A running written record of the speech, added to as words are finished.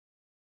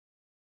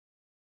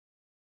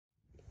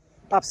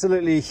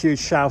Absolutely huge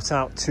shout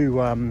out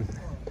to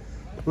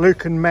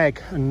Luke and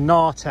Meg and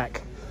Gnartech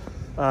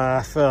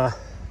for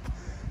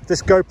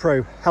this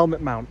GoPro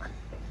helmet mount.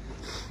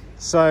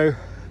 So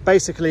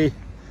basically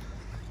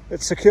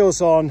it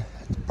secures on,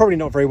 probably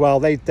not very well.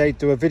 They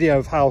do a video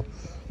of how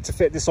to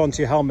fit this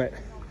onto your helmet,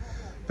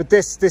 but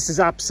this is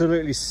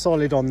absolutely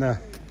solid on the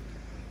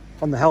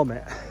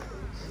helmet,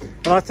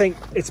 and I think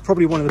it's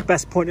probably one of the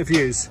best point of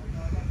views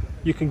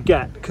you can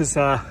get, because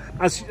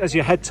as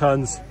your head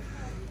turns,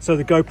 so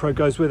the GoPro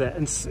goes with it,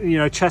 and you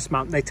know, chest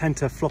mount, they tend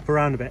to flop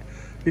around a bit.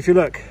 If you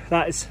look,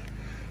 that is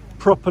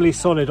properly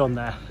solid on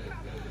there.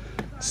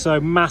 So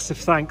massive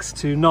thanks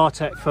to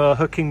Gnartech for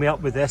hooking me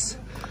up with this,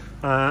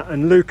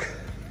 and Luke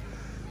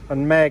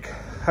and Meg,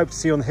 hope to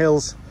see you on the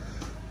hills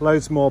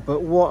loads more.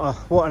 But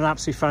what an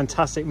absolutely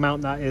fantastic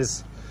mount that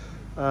is.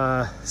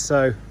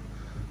 So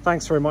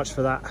thanks very much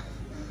for that.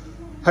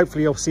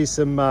 Hopefully you'll see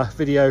some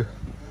video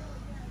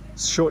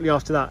shortly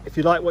after that. If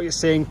you like what you're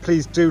seeing,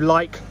 please do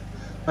like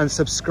and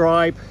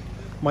subscribe.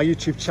 My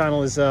YouTube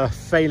channel is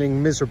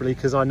failing miserably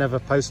because I never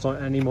post on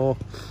it anymore,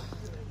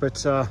 but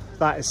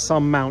that is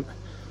some mount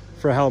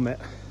for a helmet.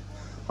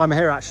 I'm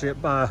here actually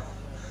at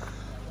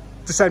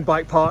Descent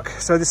Bike Park,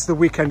 so this is the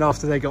weekend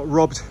after they got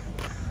robbed,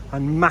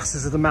 and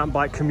masses of the mountain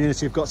bike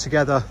community have got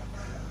together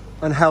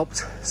and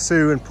helped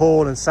Sue and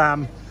Paul and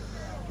Sam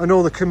and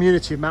all the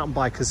community of mountain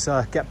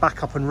bikers get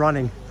back up and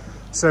running.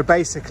 So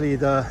basically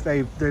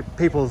the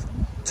people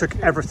took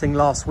everything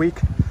last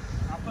week,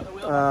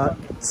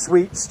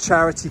 sweets,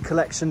 charity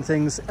collection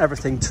things,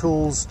 everything,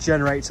 tools,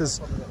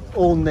 generators,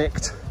 all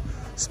nicked.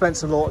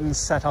 Spencer Lawton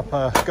set up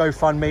a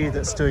GoFundMe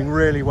that's doing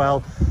really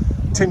well.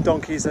 Tin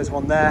Donkeys, there's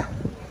one there.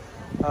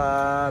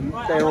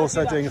 They're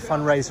also doing a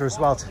fundraiser as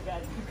well.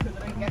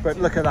 But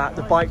look at that,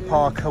 the bike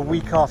park a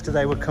week after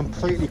they were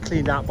completely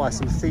cleaned out by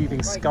some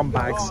thieving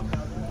scumbags.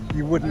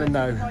 You wouldn't have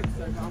known.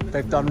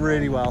 They've done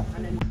really well.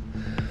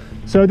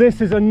 So this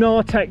is a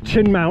Gnartech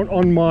chin mount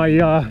on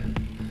my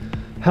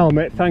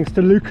helmet, thanks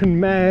to Luke and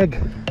Meg.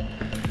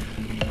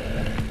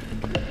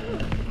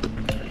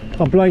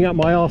 I'm blowing out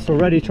my arse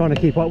already trying to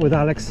keep up with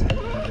Alex.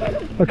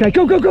 Okay,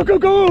 go, go, go, go,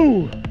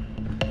 go!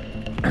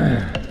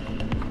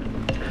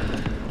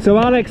 So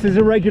Alex is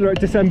a regular at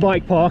Descent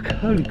Bike Park.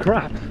 Holy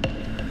crap.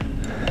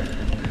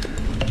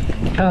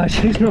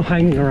 She's not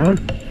hanging around.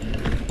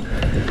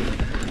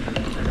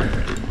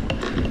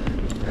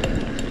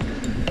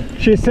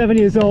 She is 7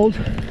 years old.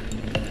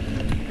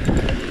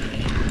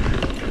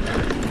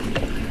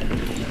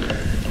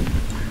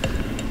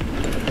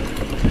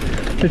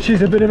 But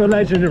she's a bit of a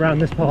legend around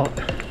this part.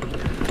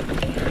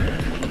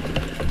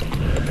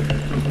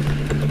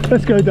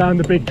 Let's go down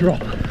the big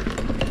drop.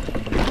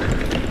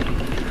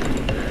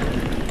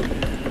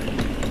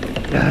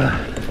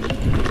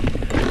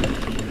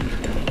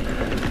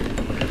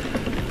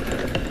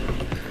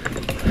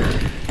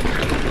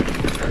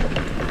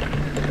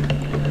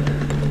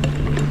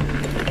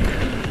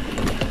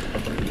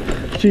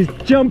 She's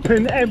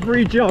jumping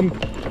every jump.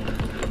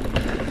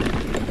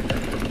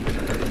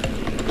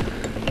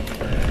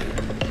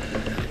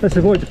 Let's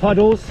avoid the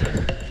puddles.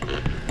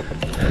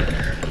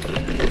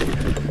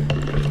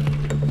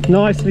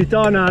 Nicely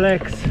done,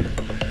 Alex.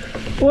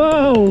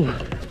 Whoa!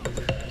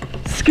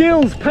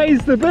 Skills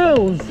pays the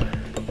bills.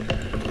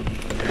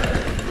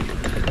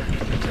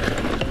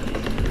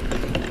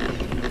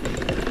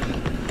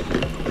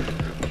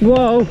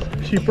 Whoa,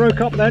 she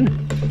broke up then.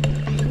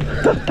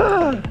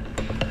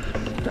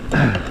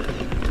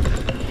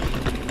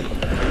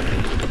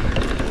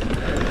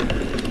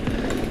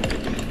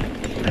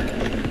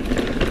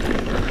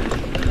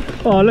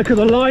 Oh, look at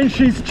the line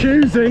she's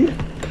choosing.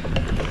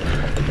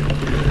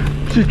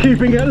 She's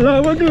keeping it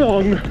low and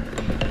long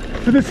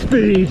for the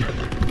speed.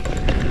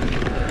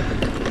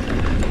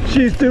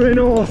 She's doing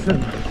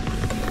awesome.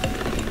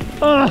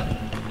 Ah,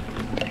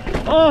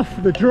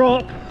 off the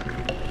drop.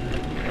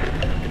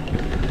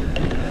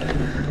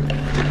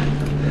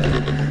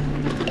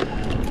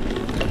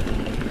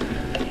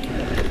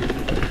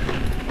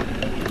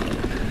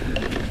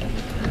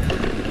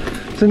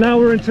 So now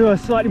we're into a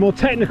slightly more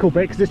technical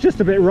bit because it's just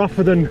a bit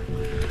rougher than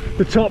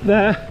the top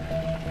there.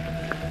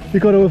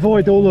 You've got to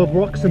avoid all the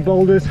rocks and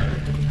boulders.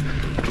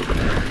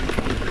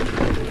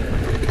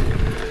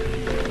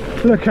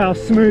 Look how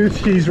smooth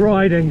she's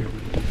riding.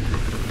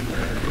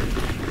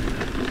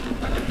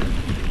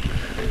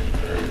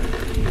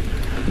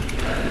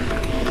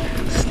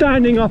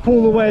 Standing up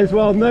all the way as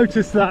well,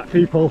 notice that,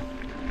 people.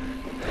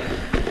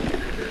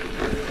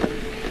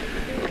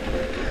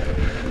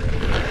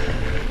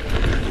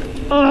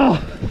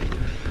 Oh,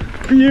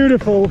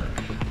 beautiful.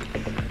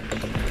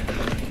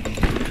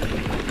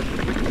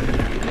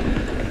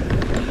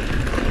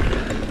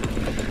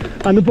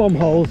 And the bomb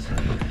holes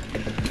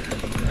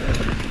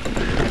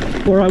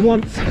where I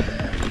once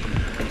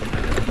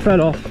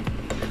fell off.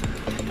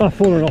 I've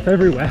fallen off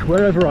everywhere.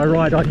 Wherever I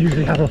ride, I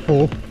usually have a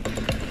fall.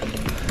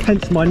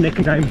 Hence my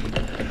nickname,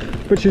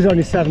 which is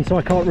only 7, so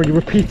I can't really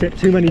repeat it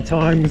too many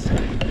times.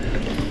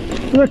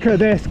 Look at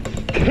this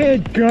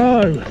kid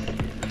go.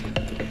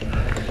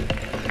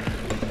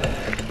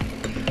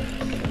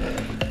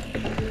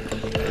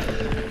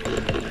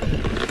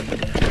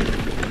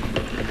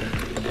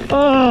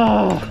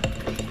 Oh!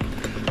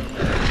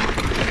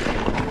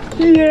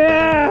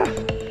 Yeah!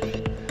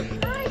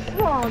 Nice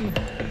one!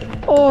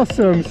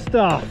 Awesome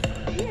stuff!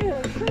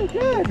 Yeah, that's so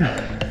good!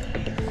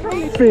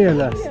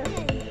 Fearless!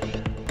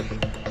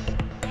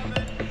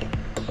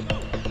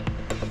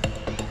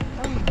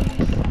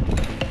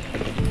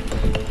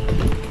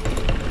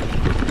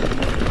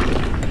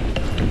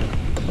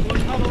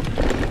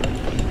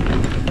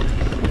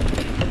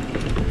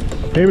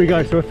 Here we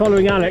go, so we're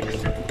following Alex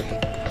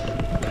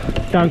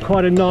down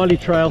quite a gnarly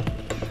trail.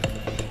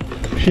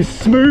 She's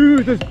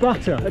smooth as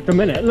butter at the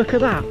minute, look at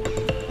that.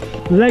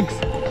 Legs,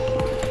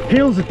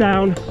 heels are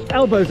down,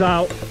 elbows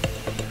out.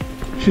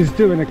 She's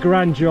doing a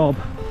grand job.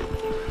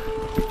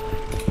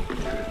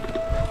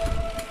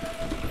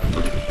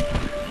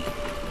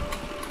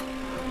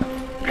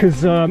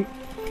 Because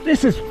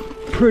this is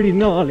pretty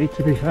gnarly,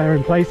 to be fair,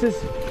 in places.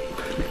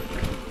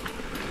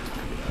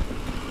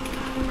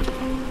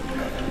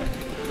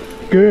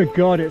 Good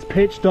God, it's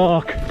pitch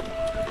dark.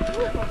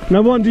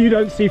 No wonder you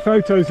don't see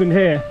photos in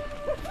here.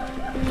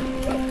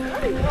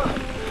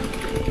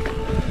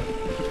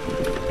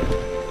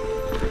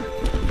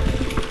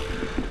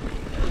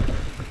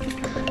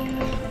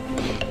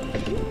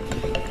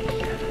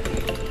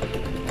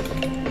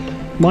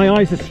 My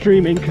eyes are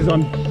streaming because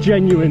I'm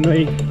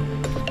genuinely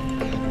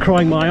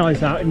crying my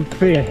eyes out in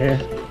fear here.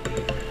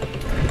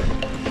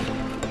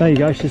 There you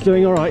go, she's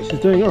doing all right, she's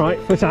doing all right.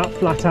 Foot out,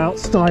 flat out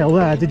style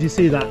there, did you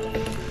see that?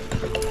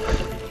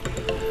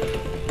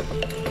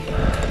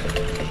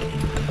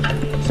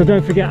 So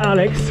don't forget,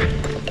 Alex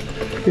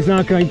is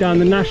now going down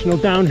the national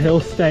downhill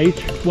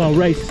stage, well,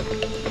 race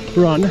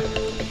run.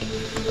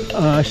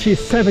 She's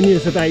 7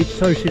 years of age,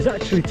 so she's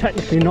actually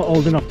technically not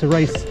old enough to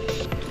race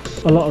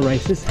a lot of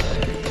races.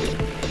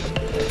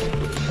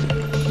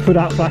 Foot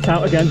out, flat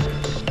out again.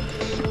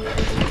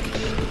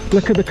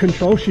 Look at the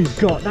control she's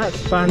got, that's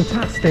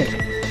fantastic.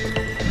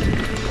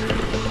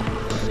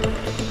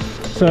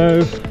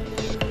 So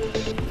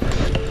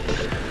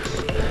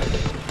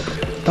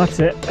that's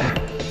it.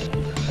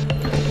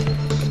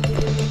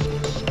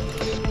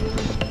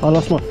 I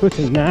lost my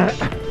footing there.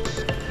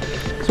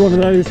 It's one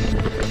of those,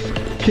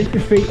 keep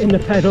your feet in the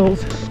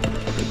pedals.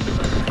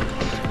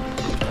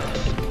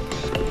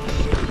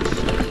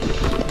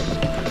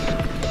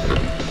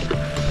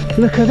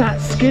 Look at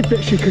that skid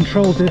that she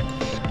controlled.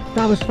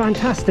 That was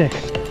fantastic.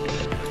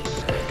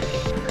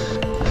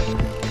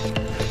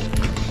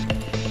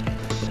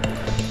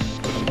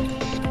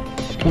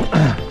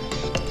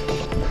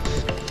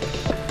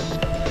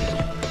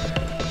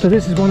 So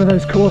this is one of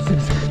those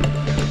courses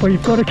where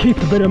you've got to keep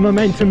a bit of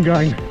momentum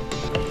going.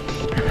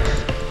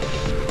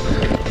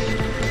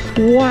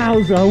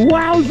 Wowza,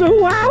 wowza,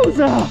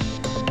 wowza!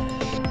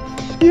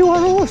 You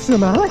are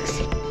awesome, Alex.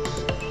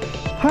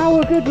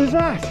 How good was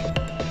that?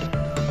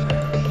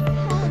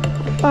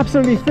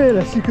 Absolutely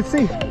fearless, you could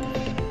see.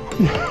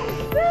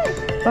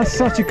 That's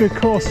such a good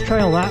course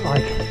trail, that,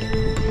 like.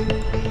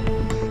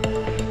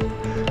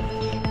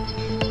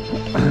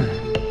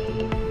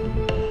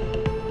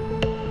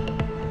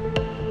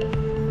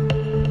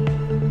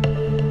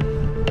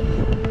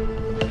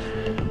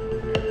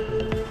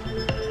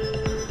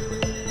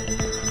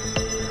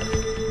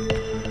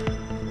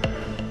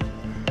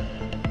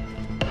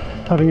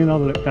 Having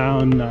another look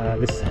down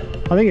this,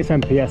 I think it's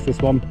MPS, this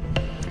one,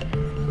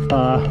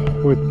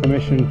 with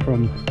permission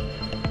from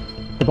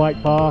the bike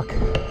park.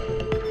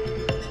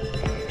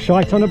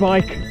 Shite on a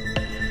bike,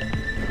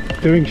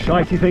 doing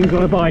shitey things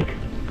on a bike.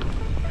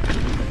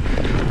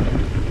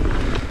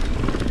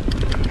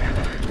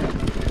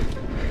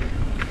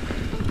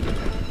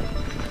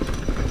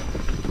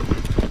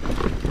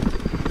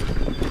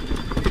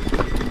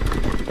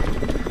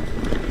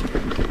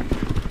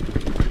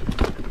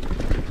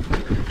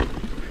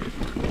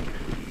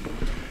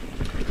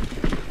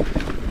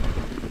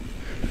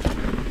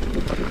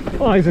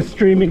 Eyes are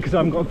streaming because I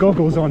haven't got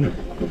goggles on.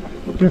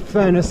 In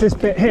fairness, this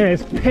bit here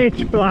is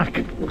pitch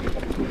black.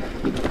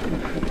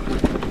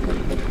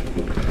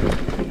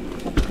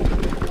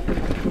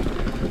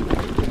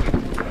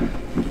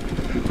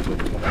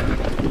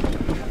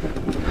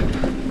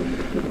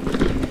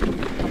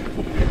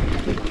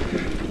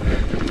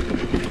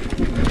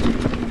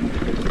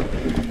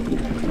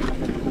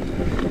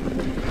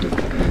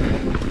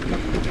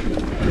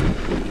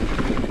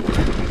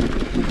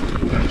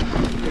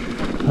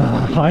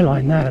 High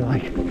line there,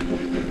 like.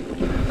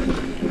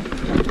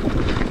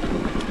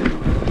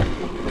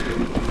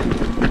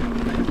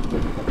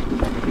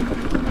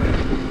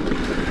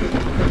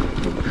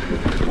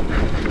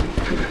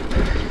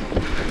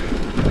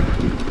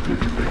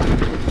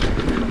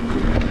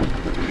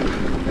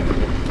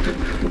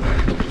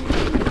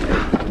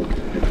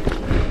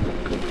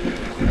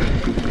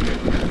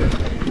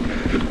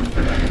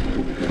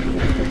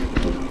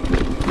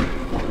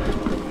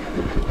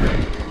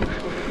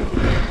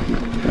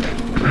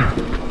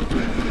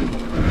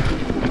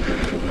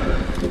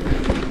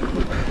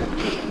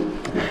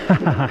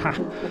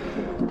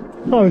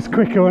 I was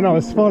quicker when I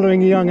was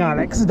following young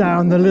Alex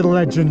down the little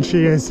legend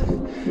she is.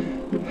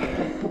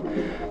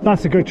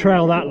 That's a good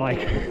trail, that, like.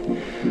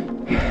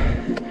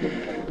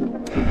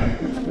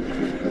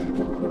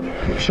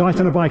 Shite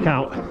on a bike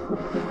out.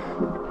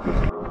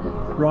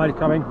 Rider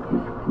coming.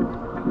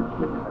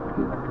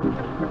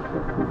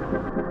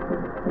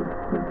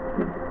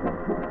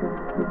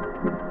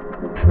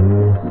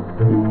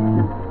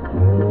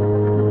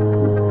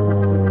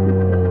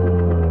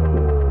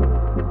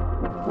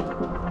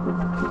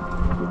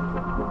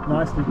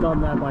 Nicely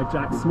done there by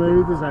Jack,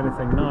 smooth as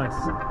anything,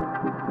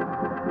 nice.